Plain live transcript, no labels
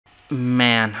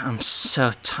Man, I'm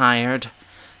so tired.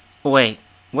 Wait,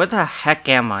 where the heck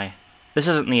am I? This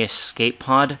isn't the escape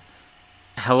pod.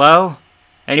 Hello?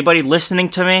 Anybody listening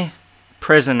to me?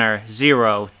 Prisoner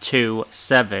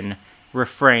 027.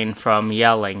 Refrain from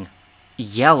yelling.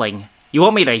 Yelling? You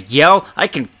want me to yell? I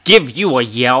can give you a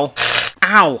yell.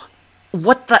 Ow!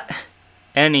 What the...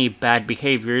 Any bad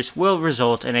behaviors will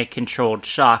result in a controlled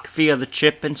shock via the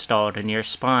chip installed in your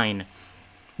spine.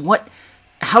 What?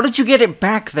 How did you get it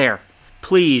back there?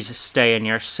 Please stay in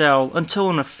your cell until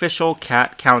an official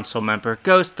cat council member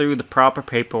goes through the proper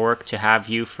paperwork to have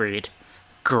you freed.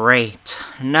 Great.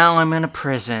 Now I'm in a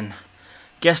prison.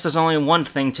 Guess there's only one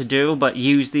thing to do but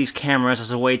use these cameras as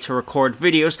a way to record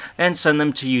videos and send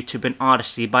them to YouTube and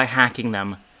Odyssey by hacking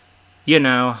them. You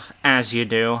know, as you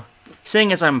do.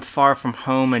 Seeing as I'm far from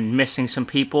home and missing some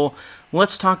people,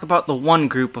 let's talk about the one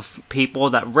group of people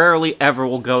that rarely ever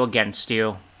will go against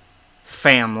you.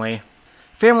 Family.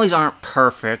 Families aren't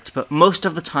perfect, but most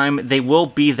of the time they will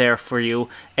be there for you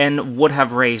and would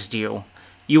have raised you.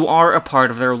 You are a part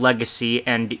of their legacy,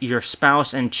 and your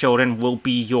spouse and children will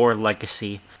be your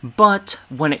legacy. But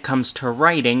when it comes to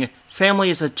writing, family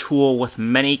is a tool with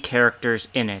many characters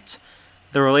in it.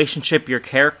 The relationship your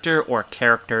character or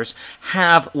characters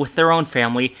have with their own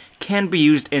family can be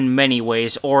used in many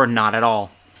ways or not at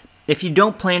all. If you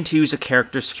don't plan to use a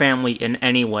character's family in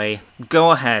any way,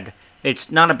 go ahead.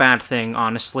 It's not a bad thing,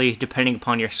 honestly, depending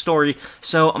upon your story,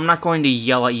 so I'm not going to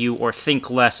yell at you or think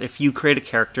less if you create a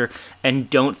character and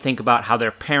don't think about how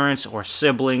their parents or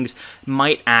siblings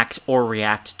might act or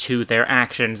react to their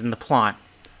actions in the plot.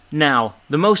 Now,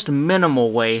 the most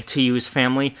minimal way to use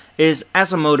family is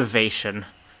as a motivation.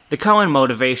 The common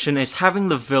motivation is having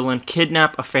the villain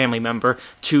kidnap a family member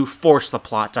to force the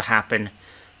plot to happen.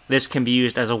 This can be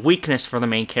used as a weakness for the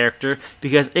main character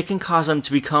because it can cause them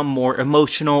to become more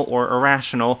emotional or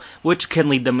irrational, which can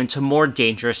lead them into more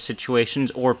dangerous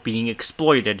situations or being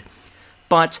exploited.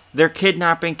 But their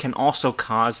kidnapping can also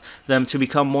cause them to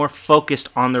become more focused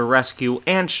on their rescue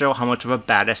and show how much of a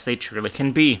badass they truly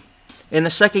can be. In the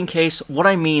second case, what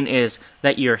I mean is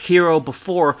that your hero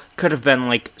before could have been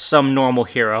like some normal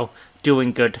hero,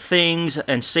 doing good things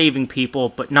and saving people,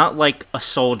 but not like a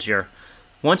soldier.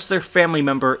 Once their family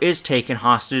member is taken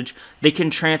hostage, they can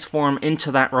transform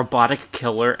into that robotic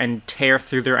killer and tear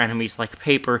through their enemies like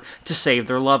paper to save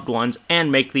their loved ones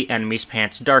and make the enemy's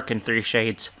pants darken 3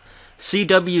 shades.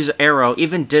 CW's Arrow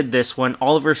even did this when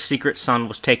Oliver's secret son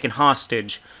was taken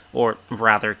hostage, or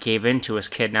rather gave in to his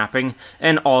kidnapping,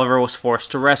 and Oliver was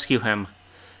forced to rescue him.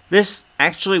 This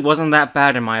actually wasn't that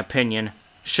bad in my opinion.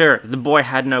 Sure, the boy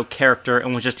had no character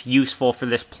and was just useful for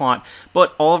this plot,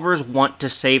 but Oliver's want to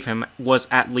save him was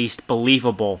at least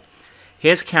believable.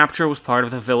 His capture was part of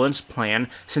the villain's plan,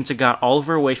 since it got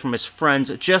Oliver away from his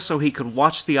friends just so he could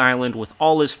watch the island with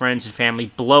all his friends and family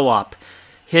blow up,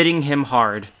 hitting him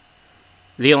hard.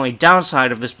 The only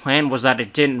downside of this plan was that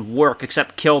it didn't work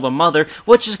except kill the mother,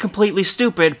 which is completely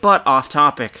stupid, but off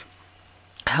topic.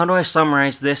 How do I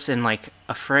summarize this in like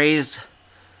a phrase?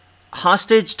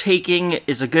 Hostage taking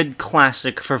is a good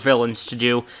classic for villains to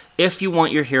do if you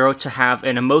want your hero to have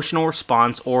an emotional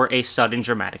response or a sudden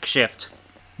dramatic shift.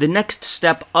 The next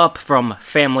step up from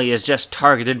family is just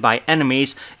targeted by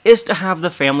enemies is to have the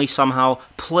family somehow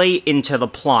play into the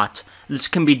plot. This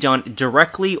can be done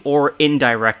directly or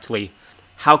indirectly.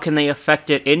 How can they affect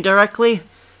it indirectly?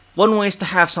 One way is to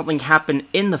have something happen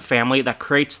in the family that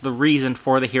creates the reason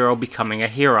for the hero becoming a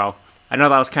hero. I know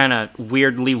that was kind of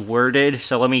weirdly worded,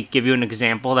 so let me give you an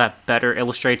example that better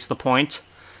illustrates the point.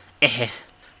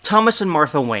 Thomas and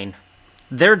Martha Wayne.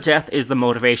 Their death is the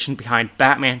motivation behind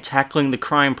Batman tackling the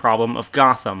crime problem of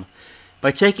Gotham.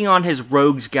 By taking on his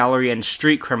rogues gallery and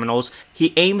street criminals,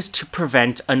 he aims to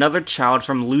prevent another child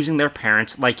from losing their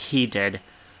parents like he did.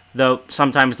 Though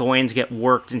sometimes the Waynes get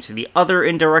worked into the other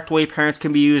indirect way parents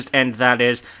can be used, and that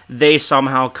is, they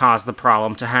somehow cause the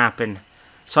problem to happen.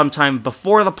 Sometime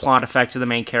before the plot affected the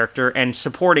main character and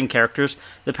supporting characters,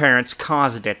 the parents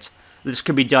caused it. This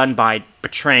could be done by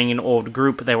betraying an old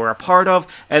group they were a part of,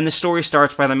 and the story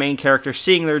starts by the main character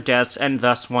seeing their deaths and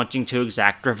thus wanting to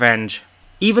exact revenge.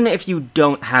 Even if you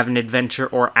don't have an adventure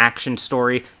or action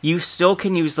story, you still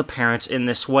can use the parents in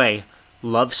this way.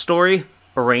 Love story?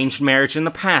 Arranged marriage in the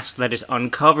past that is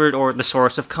uncovered or the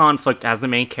source of conflict as the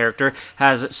main character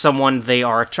has someone they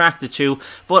are attracted to,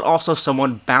 but also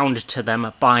someone bound to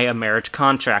them by a marriage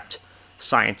contract.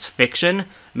 Science fiction?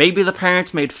 Maybe the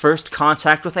parents made first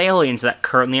contact with aliens that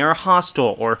currently are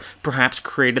hostile, or perhaps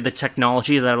created the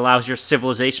technology that allows your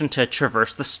civilization to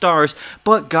traverse the stars,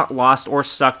 but got lost or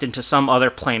sucked into some other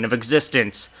plane of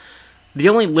existence. The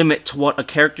only limit to what a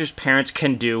character's parents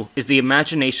can do is the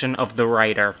imagination of the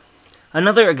writer.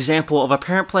 Another example of a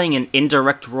parent playing an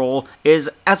indirect role is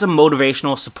as a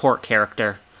motivational support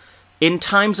character. In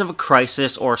times of a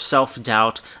crisis or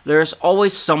self-doubt, there's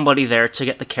always somebody there to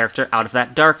get the character out of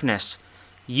that darkness.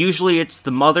 Usually it's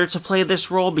the mother to play this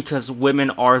role because women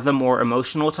are the more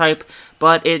emotional type,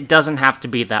 but it doesn't have to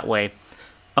be that way.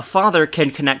 A father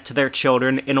can connect to their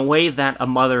children in a way that a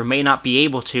mother may not be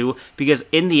able to because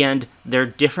in the end, they're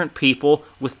different people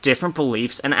with different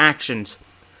beliefs and actions.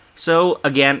 So,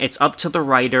 again, it's up to the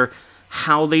writer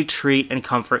how they treat and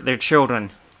comfort their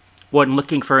children. When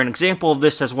looking for an example of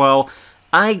this as well,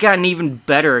 I got an even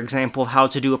better example of how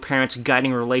to do a parent's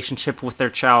guiding relationship with their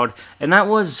child, and that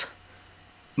was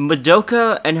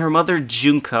Madoka and her mother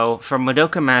Junko from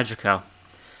Madoka Magica.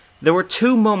 There were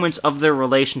two moments of their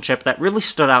relationship that really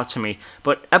stood out to me,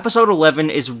 but episode 11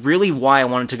 is really why I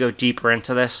wanted to go deeper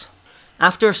into this.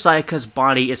 After Sayaka's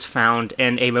body is found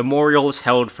and a memorial is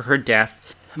held for her death,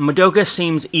 Madoka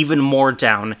seems even more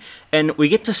down, and we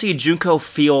get to see Junko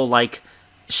feel like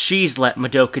she's let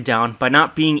Madoka down by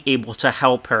not being able to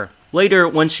help her. Later,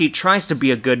 when she tries to be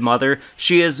a good mother,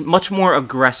 she is much more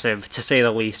aggressive, to say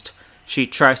the least. She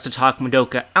tries to talk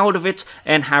Madoka out of it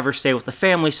and have her stay with the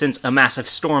family since a massive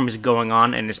storm is going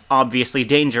on and is obviously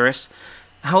dangerous.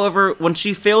 However, when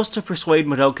she fails to persuade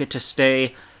Madoka to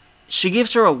stay, she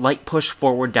gives her a light push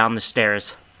forward down the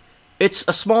stairs. It's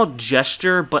a small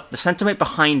gesture, but the sentiment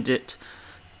behind it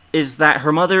is that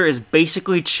her mother is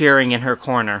basically cheering in her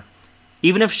corner.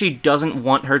 Even if she doesn't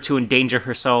want her to endanger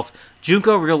herself,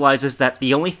 Junko realizes that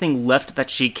the only thing left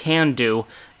that she can do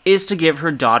is to give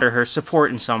her daughter her support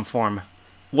in some form.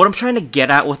 What I'm trying to get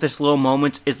at with this little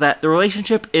moment is that the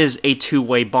relationship is a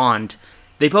two-way bond.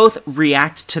 They both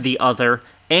react to the other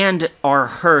and are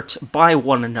hurt by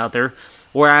one another,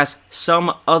 whereas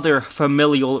some other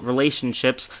familial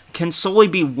relationships can solely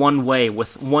be one way,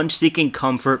 with one seeking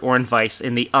comfort or advice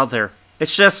in the other.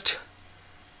 It's just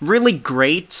really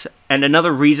great, and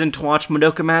another reason to watch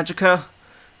Madoka Magica.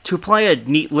 To apply a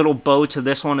neat little bow to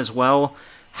this one as well,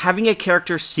 having a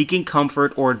character seeking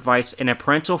comfort or advice in a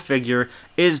parental figure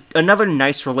is another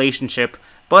nice relationship,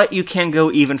 but you can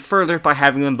go even further by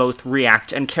having them both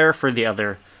react and care for the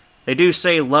other. They do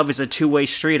say love is a two-way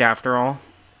street after all.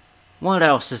 What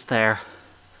else is there?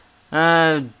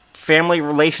 Family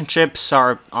relationships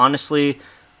are honestly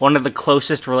one of the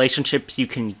closest relationships you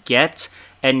can get,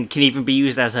 and can even be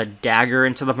used as a dagger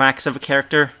into the backs of a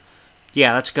character.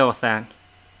 Yeah, let's go with that.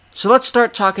 So let's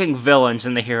start talking villains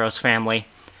in the hero's family.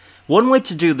 One way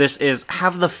to do this is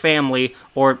have the family,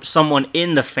 or someone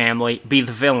in the family, be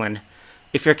the villain.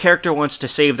 If your character wants to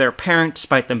save their parent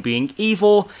despite them being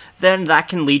evil, then that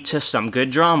can lead to some good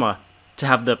drama. To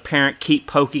have the parent keep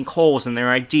poking holes in their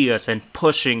ideas and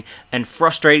pushing and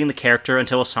frustrating the character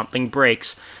until something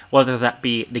breaks, whether that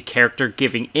be the character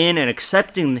giving in and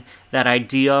accepting that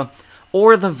idea,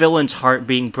 or the villain's heart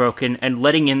being broken and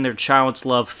letting in their child's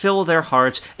love fill their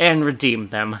hearts and redeem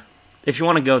them. If you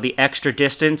want to go the extra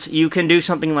distance, you can do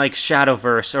something like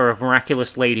Shadowverse or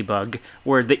Miraculous Ladybug,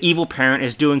 where the evil parent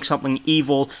is doing something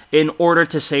evil in order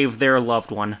to save their loved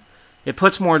one. It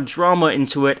puts more drama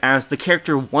into it as the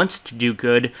character wants to do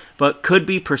good, but could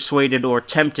be persuaded or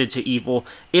tempted to evil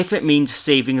if it means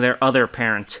saving their other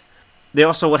parent. They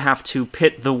also would have to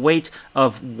pit the weight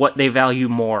of what they value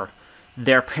more,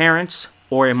 their parents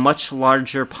or a much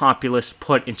larger populace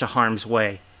put into harm's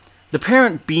way. The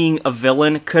parent being a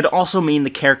villain could also mean the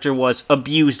character was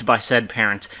abused by said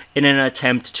parent in an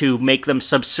attempt to make them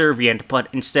subservient, but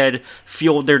instead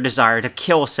fueled their desire to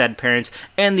kill said parent,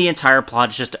 and the entire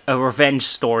plot is just a revenge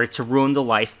story to ruin the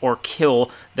life or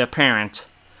kill the parent.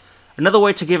 Another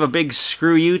way to give a big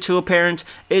screw you to a parent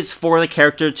is for the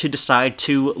character to decide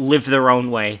to live their own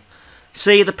way.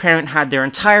 Say the parent had their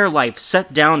entire life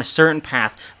set down a certain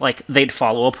path, like they'd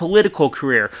follow a political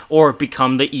career or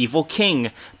become the evil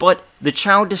king, but the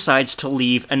child decides to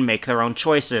leave and make their own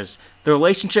choices. The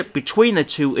relationship between the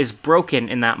two is broken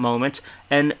in that moment,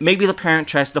 and maybe the parent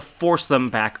tries to force them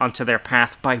back onto their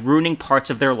path by ruining parts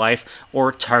of their life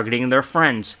or targeting their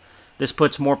friends. This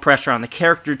puts more pressure on the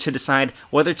character to decide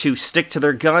whether to stick to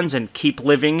their guns and keep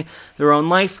living their own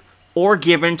life, or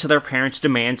give in to their parents'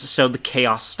 demands so the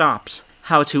chaos stops.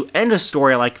 How to end a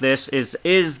story like this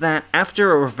is that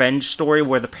after a revenge story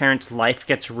where the parent's life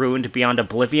gets ruined beyond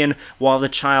oblivion while the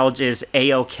child's is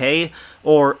A-okay,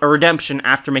 or a redemption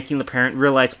after making the parent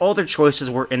realize all their choices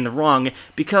were in the wrong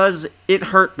because it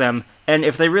hurt them, and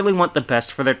if they really want the best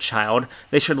for their child,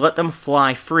 they should let them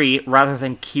fly free rather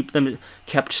than keep them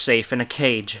kept safe in a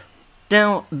cage.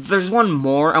 Now, there's one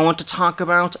more I want to talk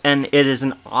about, and it is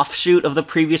an offshoot of the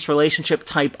previous relationship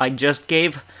type I just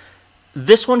gave.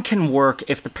 This one can work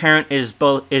if the parent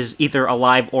is either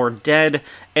alive or dead,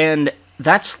 and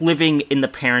that's living in the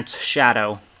parent's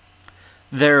shadow.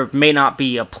 There may not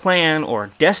be a plan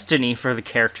or destiny for the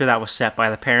character that was set by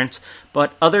the parents,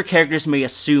 but other characters may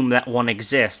assume that one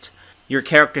exists. Your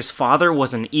character's father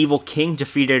was an evil king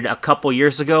defeated a couple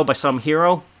years ago by some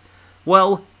hero?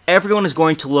 Well, everyone is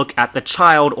going to look at the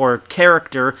child or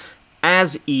character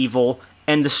as evil,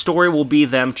 and the story will be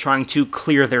them trying to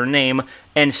clear their name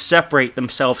and separate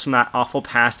themselves from that awful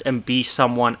past and be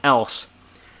someone else.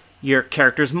 Your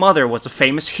character's mother was a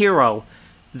famous hero.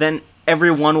 Then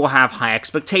everyone will have high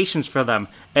expectations for them,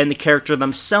 and the character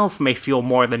themselves may feel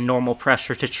more than normal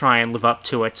pressure to try and live up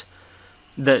to it.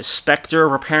 The specter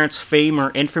of a parent's fame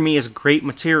or infamy is great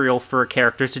material for a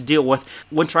character to deal with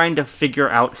when trying to figure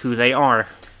out who they are.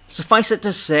 Suffice it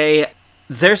to say,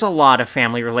 there's a lot of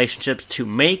family relationships to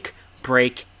make,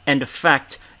 break, and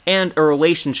affect, and a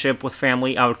relationship with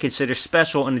family I would consider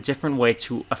special in a different way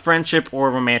to a friendship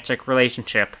or romantic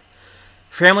relationship.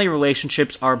 Family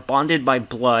relationships are bonded by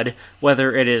blood,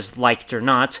 whether it is liked or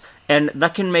not, and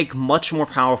that can make much more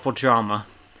powerful drama.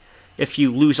 If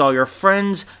you lose all your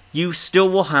friends, you still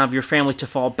will have your family to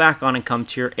fall back on and come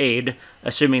to your aid,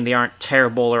 assuming they aren't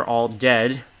terrible or all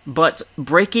dead. But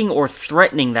breaking or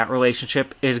threatening that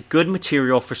relationship is good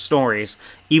material for stories.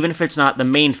 Even if it's not the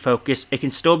main focus, it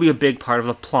can still be a big part of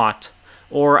the plot,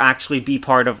 or actually be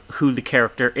part of who the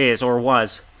character is or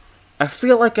was. I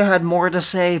feel like I had more to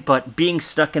say, but being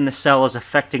stuck in the cell is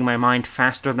affecting my mind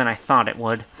faster than I thought it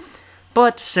would.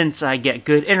 But since I get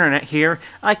good internet here,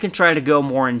 I can try to go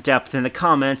more in depth in the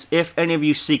comments if any of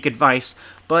you seek advice,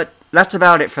 but that's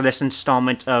about it for this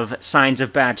installment of Signs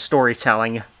of Bad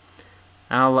Storytelling.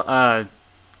 I'll,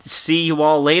 see you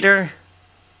all later.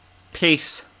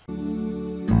 Peace.